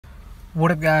What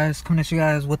up, guys? Coming at you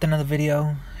guys with another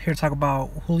video. Here to talk about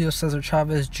Julio Cesar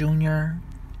Chavez Jr.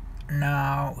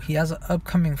 Now, he has an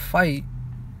upcoming fight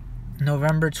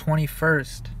November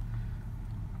 21st.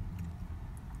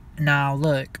 Now,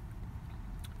 look,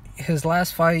 his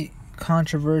last fight,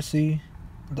 controversy.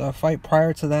 The fight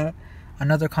prior to that,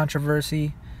 another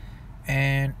controversy.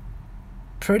 And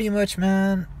pretty much,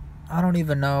 man, I don't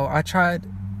even know. I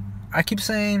keep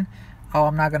saying, oh,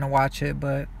 I'm not going to watch it,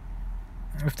 but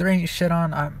if there ain't shit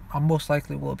on, I most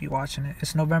likely will be watching it.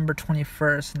 It's November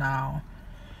 21st now.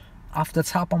 Off the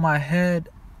top of my head,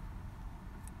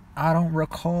 I don't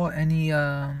recall any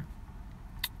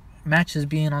matches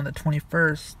being on the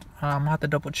 21st. I'm going to have to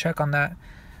double check on that.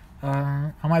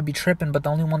 I might be tripping, but the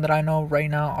only one that I know right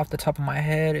now off the top of my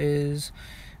head is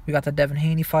we got the Devin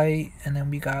Haney fight, and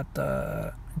then we got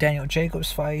the Daniel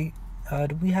Jacobs fight.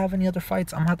 Do we have any other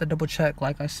fights? I'm going to have to double check,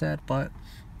 like I said, but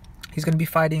he's going to be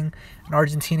fighting an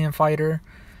Argentinian fighter,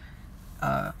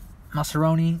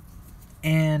 Maceroni.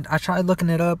 And I tried looking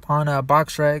it up on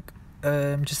BoxRec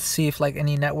just to see if like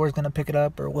any network's going to pick it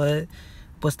up or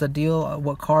what's the deal,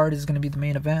 what card is going to be the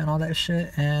main event and all that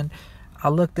shit. And I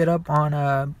looked it up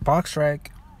on BoxRec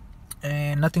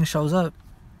and nothing shows up.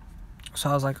 So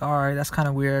I was like, alright, that's kind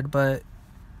of weird. But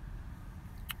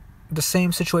the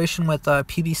same situation with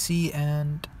PBC,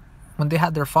 and when they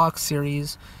had their Fox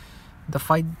series, the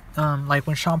fight, like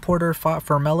when Sean Porter fought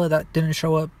for Mella, that didn't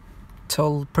show up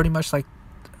till pretty much like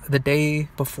the day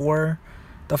before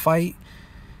the fight.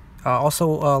 Also,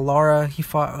 Lara, he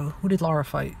fought. Who did Lara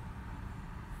fight?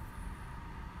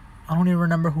 I don't even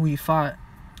remember who he fought,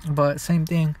 but same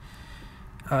thing.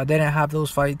 They didn't have those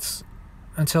fights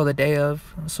until the day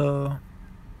of, so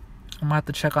I'm gonna have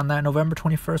to check on that. November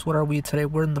 21st. What are we today?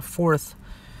 We're in the 4th,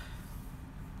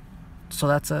 so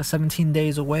that's 17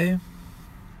 days away.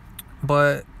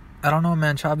 But I don't know,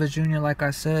 man. Chavez Jr., like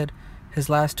I said, his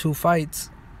last 2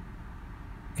 fights,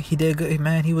 he did good,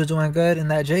 man. He was doing good in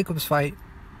that Jacobs fight,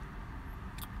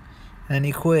 and then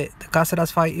he quit. The Caceres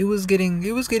fight, it was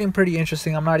getting pretty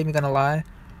interesting. I'm not even gonna lie.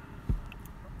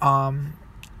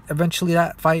 Eventually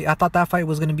that fight, I thought that fight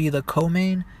was gonna be the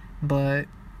co-main, but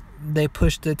they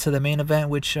pushed it to the main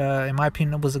event, which in my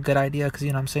opinion was a good idea, because, you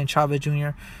know what I'm saying, Chavez Jr.,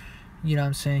 you know what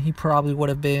I'm saying, he probably would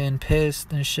have been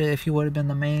pissed and shit if he would have been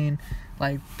the main,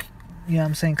 like, you know what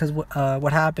I'm saying, because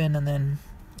what happened, and then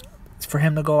for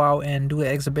him to go out and do an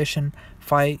exhibition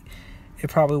fight, it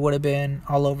probably would have been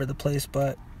all over the place.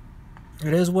 But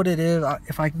it is what it is.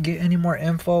 If I can get any more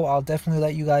info, I'll definitely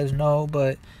let you guys know.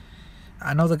 But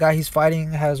I know the guy he's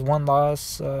fighting has 1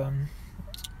 loss.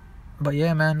 But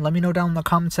yeah, man, let me know down in the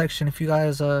comment section if you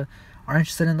guys are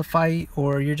interested in the fight,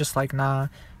 or you're just like, nah,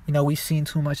 you know, we've seen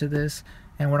too much of this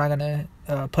and we're not gonna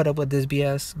put up with this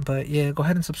BS. But yeah, go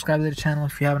ahead and subscribe to the channel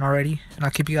if you haven't already, and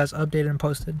I'll keep you guys updated and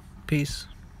posted. Peace.